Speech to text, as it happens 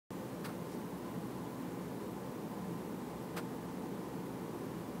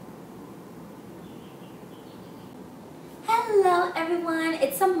Hello everyone,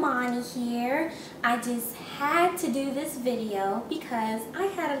 it's Amani here. I just had to do this video because I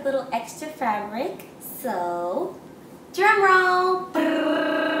had a little extra fabric. So, drum roll!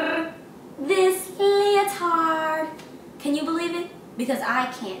 Brrr, this leotard. Can you believe it? Because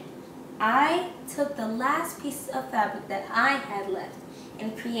I can't. I took the last pieces of fabric that I had left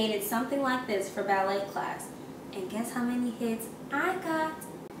and created something like this for ballet class. And guess how many hits I got?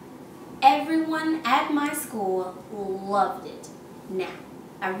 Everyone at my school loved it. Now,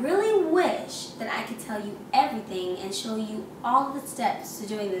 I really wish that I could tell you everything and show you all the steps to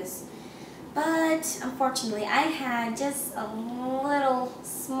doing this. But unfortunately, I had just a little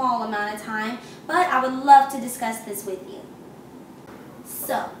small amount of time, but I would love to discuss this with you.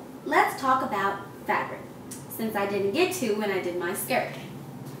 So, let's talk about fabric, since I didn't get to when I did my skirt.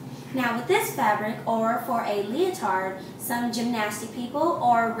 Now with this fabric, or for a leotard, some gymnastic people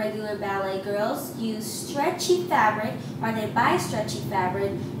or regular ballet girls use stretchy fabric, or they buy stretchy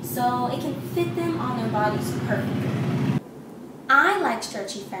fabric so it can fit them on their bodies perfectly. I like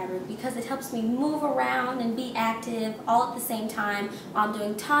stretchy fabric because it helps me move around and be active all at the same time while I'm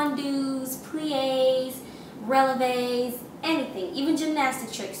doing tendus, pliés, releves, anything. Even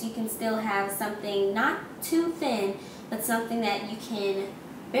gymnastic tricks, you can still have something not too thin, but something that you can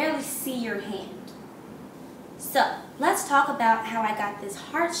barely see your hand. So, let's talk about how I got this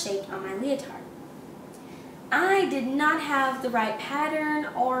heart shape on my leotard. I did not have the right pattern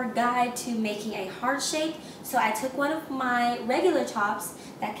or guide to making a heart shape, so I took one of my regular tops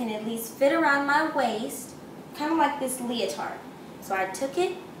that can at least fit around my waist, kind of like this leotard. So I took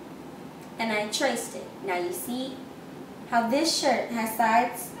it and I traced it. Now you see how this shirt has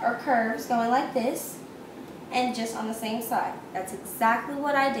sides or curves going like this, and just on the same side. That's exactly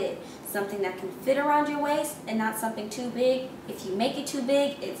what I did. Something that can fit around your waist and not something too big. If you make it too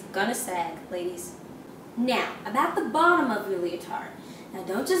big, it's gonna sag, ladies. Now, about the bottom of your leotard. Now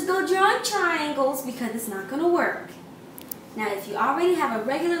don't just go drawing triangles because it's not gonna work. Now if you already have a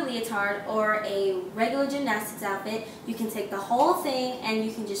regular leotard or a regular gymnastics outfit, you can take the whole thing and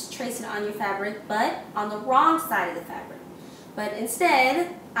you can just trace it on your fabric, but on the wrong side of the fabric. But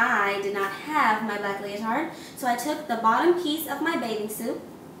instead, I did not have my black leotard, so I took the bottom piece of my bathing suit.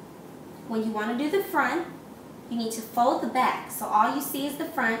 When you want to do the front, you need to fold the back, so all you see is the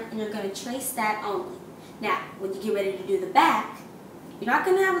front, and you're going to trace that only. Now, when you get ready to do the back, you're not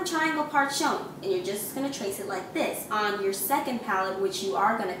going to have a triangle part showing, and you're just going to trace it like this on your second palette, which you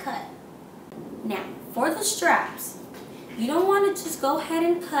are going to cut. Now, for the straps, you don't want to just go ahead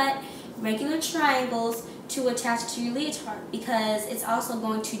and cut regular triangles to attach to your leotard because it's also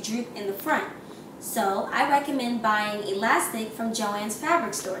going to droop in the front. So I recommend buying elastic from JoAnns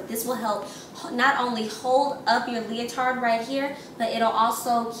fabric store. This will help not only hold up your leotard right here, but it'll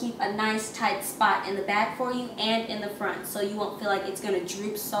also keep a nice tight spot in the back for you and in the front, so you won't feel like it's going to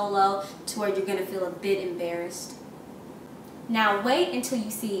droop so low to where you're going to feel a bit embarrassed. Now wait until you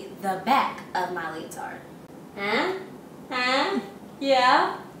see the back of my leotard. Huh?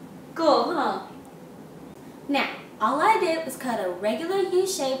 Yeah? Cool, huh? Now, all I did was cut a regular U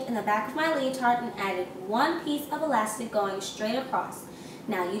shape in the back of my leotard and added one piece of elastic going straight across.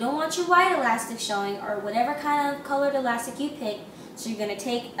 Now, you don't want your white elastic showing or whatever kind of colored elastic you pick, so you're going to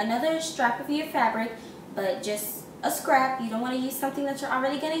take another strap of your fabric, but just a scrap. You don't want to use something that you're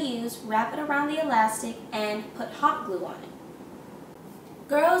already going to use. Wrap it around the elastic and put hot glue on it.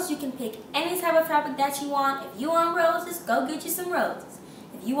 Girls, you can pick any type of fabric that you want. If you want roses, go get you some roses.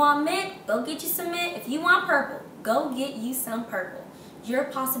 If you want mint, go get you some mint. If you want purple, go get you some purple. Your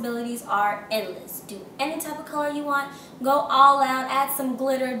possibilities are endless. Do any type of color you want. Go all out, add some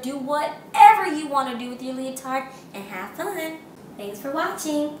glitter, do whatever you want to do with your leotard, and have fun. Thanks for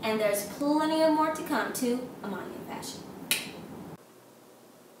watching, and there's plenty of more to come to AmaniNFashion.